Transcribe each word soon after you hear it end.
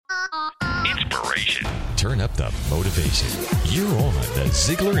Inspiration. Turn up the motivation. You're on the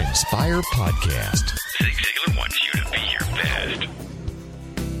Ziglar Inspire Podcast. Zig Ziglar wants you to be your best.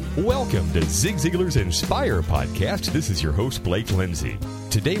 Welcome to Zig Ziglar's Inspire Podcast. This is your host, Blake Lindsay.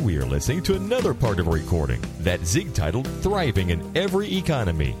 Today we are listening to another part of a recording that Zig titled Thriving in Every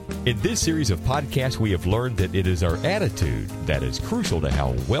Economy. In this series of podcasts, we have learned that it is our attitude that is crucial to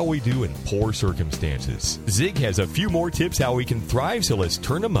how well we do in poor circumstances. Zig has a few more tips how we can thrive, so let's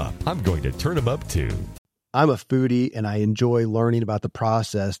turn them up. I'm going to turn them up too. I'm a foodie and I enjoy learning about the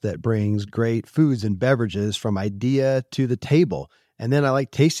process that brings great foods and beverages from idea to the table. And then I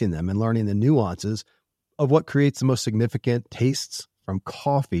like tasting them and learning the nuances of what creates the most significant tastes, from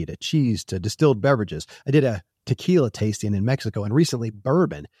coffee to cheese to distilled beverages. I did a tequila tasting in Mexico and recently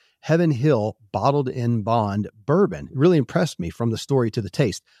bourbon. Heaven Hill Bottled in Bond bourbon really impressed me from the story to the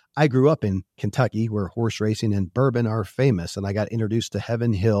taste. I grew up in Kentucky where horse racing and bourbon are famous, and I got introduced to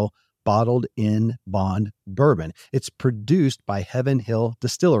Heaven Hill Bottled in Bond bourbon. It's produced by Heaven Hill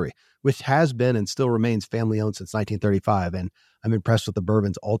Distillery, which has been and still remains family-owned since 1935. And I'm impressed with the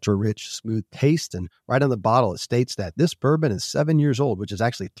bourbon's ultra-rich, smooth taste. And right on the bottle, it states that this bourbon is 7 years old, which is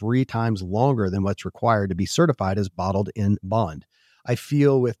actually 3 times longer than what's required to be certified as bottled in bond. I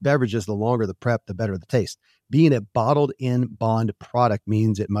feel with beverages, the longer the prep, the better the taste. Being a bottled in bond product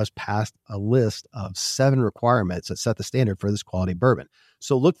means it must pass a list of 7 requirements that set the standard for this quality bourbon.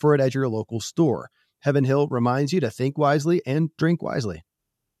 So look for it at your local store. Heaven Hill reminds you to think wisely and drink wisely.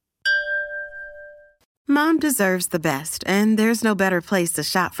 Mom deserves the best, and there's no better place to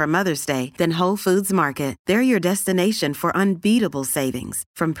shop for Mother's Day than Whole Foods Market. They're your destination for unbeatable savings,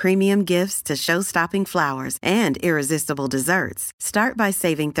 from premium gifts to show-stopping flowers and irresistible desserts. Start by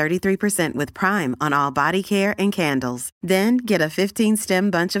saving 33% with Prime on all body care and candles. Then get a 15-stem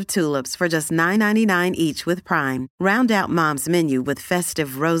bunch of tulips for just $9.99 each with Prime. Round out Mom's menu with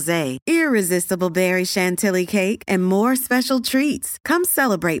festive rosé, irresistible berry chantilly cake, and more special treats. Come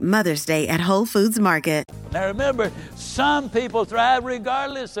celebrate Mother's Day at Whole Foods Market. Now remember, some people thrive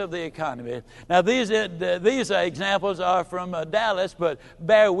regardless of the economy. Now these examples are from Dallas, but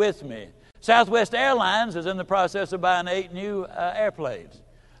bear with me. Southwest Airlines is in the process of buying 8 new airplanes.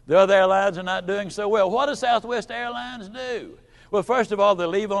 The other airlines are not doing so well. What does Southwest Airlines do? Well, first of all, they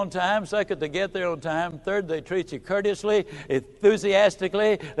leave on time. Second, they get there on time. Third, they treat you courteously,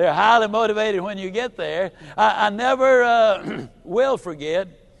 enthusiastically. They're highly motivated when you get there. I never will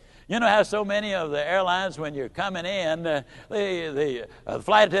forget. You know how so many of the airlines, when you're coming in, the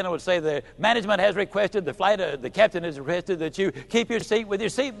flight attendant would say the management has requested, the captain has requested that you keep your seat with your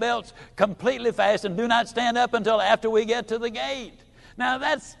seat belts completely fastened. Do not stand up until after we get to the gate. Now,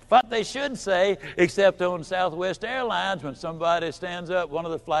 that's what they should say, except on Southwest Airlines, when somebody stands up, one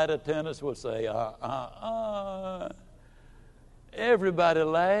of the flight attendants will say, Everybody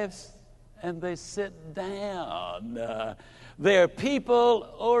laughs, and they sit down. They're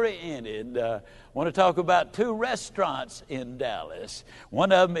people-oriented. I want to talk about 2 restaurants in Dallas.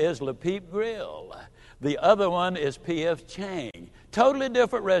 One of them is La Peep Grill. The other one is P.F. Chang. Totally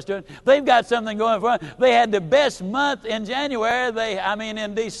different restaurant. They've got something going for them. They had the best month in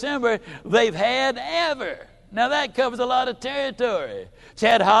in December they've had ever. Now, that covers a lot of territory.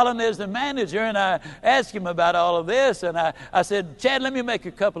 Chad Holland is the manager, and I asked him about all of this, and I said, Chad, let me make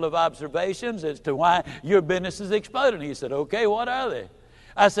a couple of observations as to why your business is exploding. He said, okay, what are they?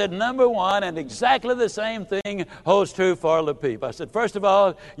 I said, number one, and exactly the same thing holds true for La Peep. I said, first of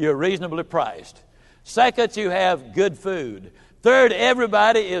all, you're reasonably priced. Second, you have good food. Third,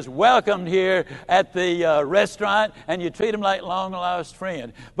 everybody is welcomed here at the restaurant, and you treat them like long-lost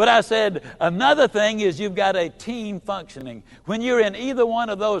friends. But I said, another thing is you've got a team functioning. When you're in either one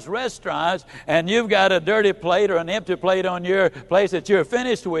of those restaurants and you've got a dirty plate or an empty plate on your place that you're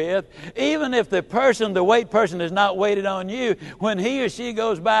finished with, even if the wait person is not waited on you, when he or she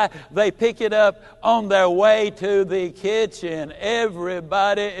goes by, they pick it up on their way to the kitchen.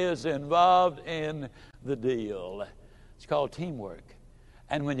 Everybody is involved in the deal. It's called teamwork.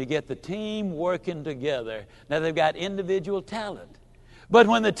 And when you get the team working together, now they've got individual talent. But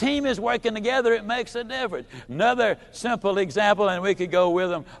when the team is working together, it makes a difference. Another simple example, and we could go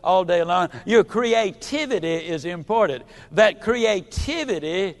with them all day long. Your creativity is important. That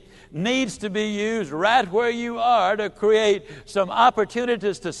creativity needs to be used right where you are to create some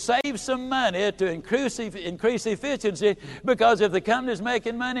opportunities to save some money, to increase efficiency, because if the company is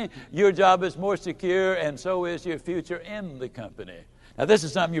making money, your job is more secure, and so is your future in the company. Now, this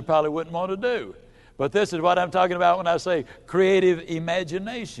is something you probably wouldn't want to do, but this is what I'm talking about when I say creative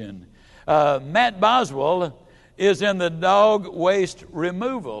imagination. Matt Boswell is in the dog waste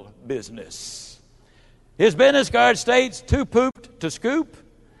removal business. His business card states, too pooped to scoop,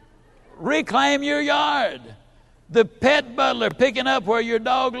 reclaim your yard. The pet butler picking up where your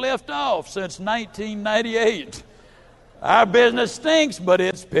dog left off since 1998. Our business stinks, but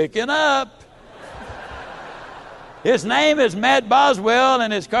it's picking up. His name is Matt Boswell,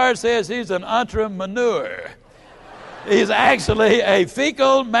 and his card says he's an entrepreneur. He's actually a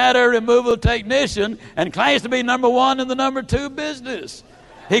fecal matter removal technician and claims to be number one in the number two business.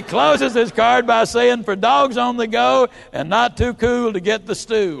 He closes his card by saying, for dogs on the go and not too cool to get the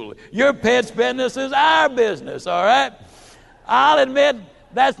stool. Your pet's business is our business, all right? I'll admit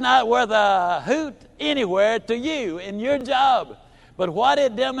that's not worth a hoot anywhere to you in your job. But what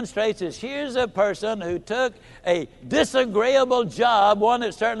it demonstrates is here's a person who took a disagreeable job, one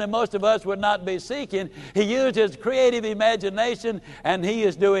that certainly most of us would not be seeking. He used his creative imagination, and he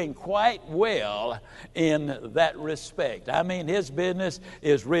is doing quite well in that respect. I mean, his business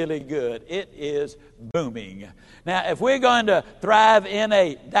is really good. It is booming. Now, if we're going to thrive in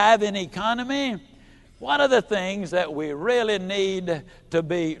a diving economy, what are the things that we really need to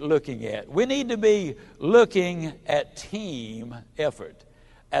be looking at? We need to be looking at team effort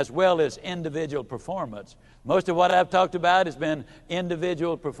as well as individual performance. Most of what I've talked about has been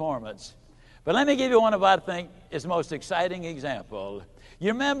individual performance. But let me give you one of what I think is the most exciting example. You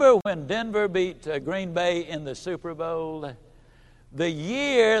remember when Denver beat Green Bay in the Super Bowl? The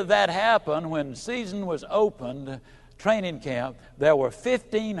year that happened, when season was opened, training camp, there were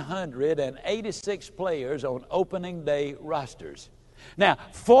 1,586 players on opening day rosters. Now,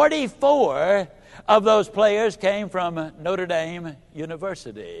 44 of those players came from Notre Dame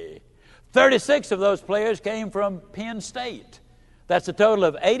University. 36 of those players came from Penn State. That's a total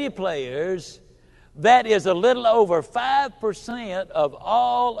of 80 players. That is a little over 5% of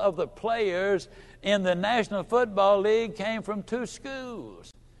all of the players in the National Football League came from two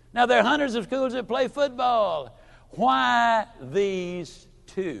schools. Now, there are hundreds of schools that play football. Why these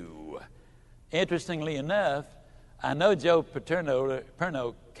two? Interestingly enough, I know Joe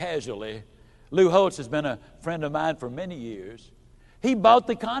Paterno casually. Lou Holtz has been a friend of mine for many years. He bought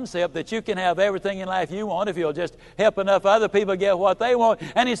the concept that you can have everything in life you want if you'll just help enough other people get what they want.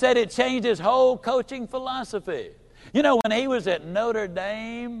 And he said it changed his whole coaching philosophy. You know, when he was at Notre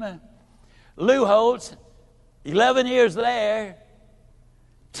Dame, Lou Holtz, 11 years there,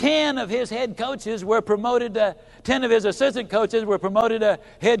 10 of his head coaches were promoted to, 10 of his assistant coaches were promoted to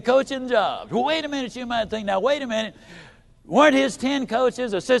head coaching jobs. Well, wait a minute, you might think, now wait a minute. Weren't his 10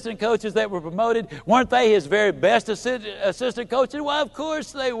 coaches, assistant coaches that were promoted, weren't they his very best assistant coaches? Well, of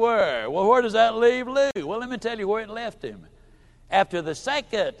course they were. Well, where does that leave Lou? Well, let me tell you where it left him. After the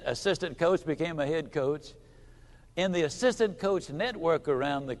second assistant coach became a head coach, in the assistant coach network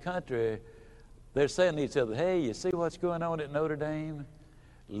around the country, they're saying to each other, hey, you see what's going on at Notre Dame?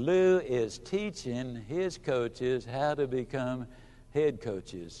 Lou is teaching his coaches how to become head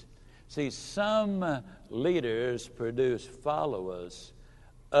coaches. See, some leaders produce followers.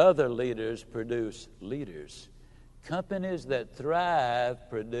 Other leaders produce leaders. Companies that thrive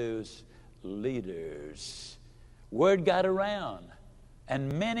produce leaders. Word got around,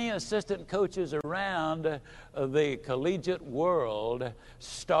 and many assistant coaches around the collegiate world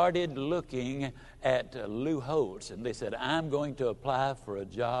started looking at Lou Holtz, and they said, I'm going to apply for a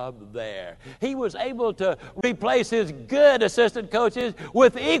job there. He was able to replace his good assistant coaches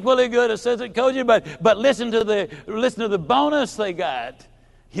with equally good assistant coaches, but listen to the bonus they got.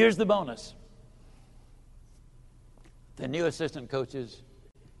 Here's the bonus. The new assistant coaches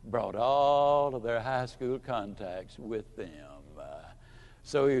brought all of their high school contacts with them.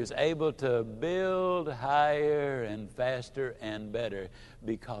 So he was able to build higher and faster and better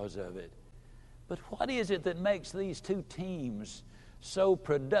because of it. But what is it that makes these two teams so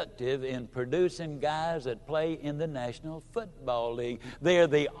productive in producing guys that play in the National Football League? They are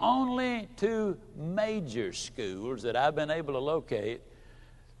the only two major schools that I've been able to locate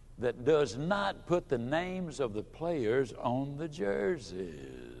that does not put the names of the players on the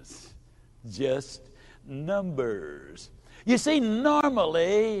jerseys. Just numbers. You see,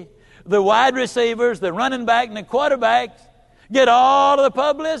 normally the wide receivers, the running back, and the quarterback get all of the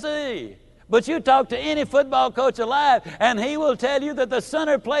publicity. But you talk to any football coach alive, and he will tell you that the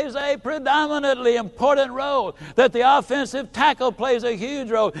center plays a predominantly important role, that the offensive tackle plays a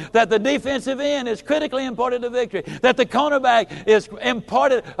huge role, that the defensive end is critically important to victory, that the cornerback is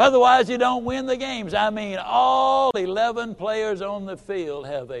important, otherwise you don't win the games. I mean, all 11 players on the field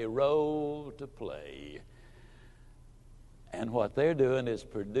have a role to play. And what they're doing is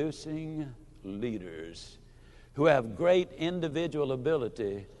producing leaders who have great individual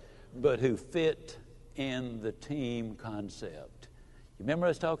ability, but who fit in the team concept. You remember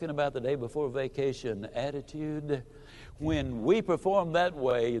us talking about the day before vacation attitude? When we perform that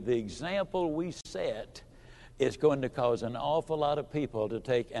way, the example we set is going to cause an awful lot of people to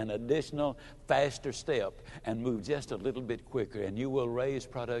take an additional, faster step and move just a little bit quicker, and you will raise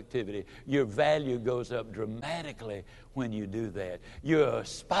productivity. Your value goes up dramatically when you do that. You're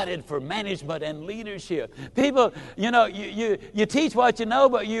spotted for management and leadership. People, you teach what you know,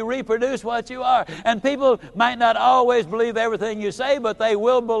 but you reproduce what you are. And people might not always believe everything you say, but they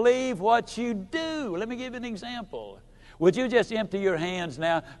will believe what you do. Let me give you an example. Would you just empty your hands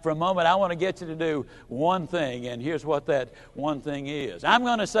now for a moment? I want to get you to do one thing, and here's what that one thing is. I'm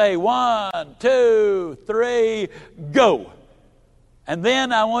going to say 1, 2, 3, go. And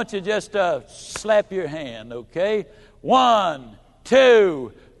then I want you just to slap your hand, okay? 1,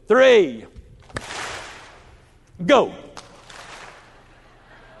 2, 3, go.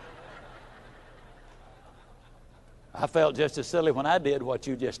 I felt just as silly when I did what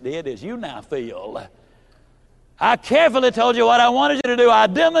you just did as you now feel. I carefully told you what I wanted you to do. I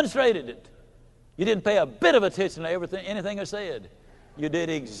demonstrated it. You didn't pay a bit of attention to anything I said. You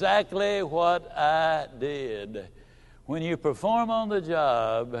did exactly what I did. When you perform on the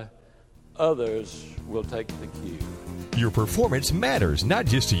job, others will take the cue. Your performance matters not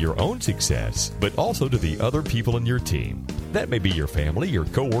just to your own success, but also to the other people in your team. That may be your family, your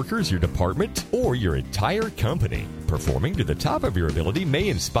coworkers, your department, or your entire company. Performing to the top of your ability may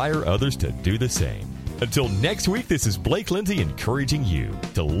inspire others to do the same. Until next week, this is Blake Lindsay encouraging you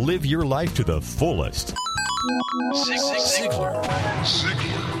to live your life to the fullest. Ziglar.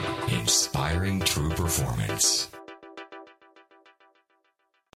 Inspiring true performance.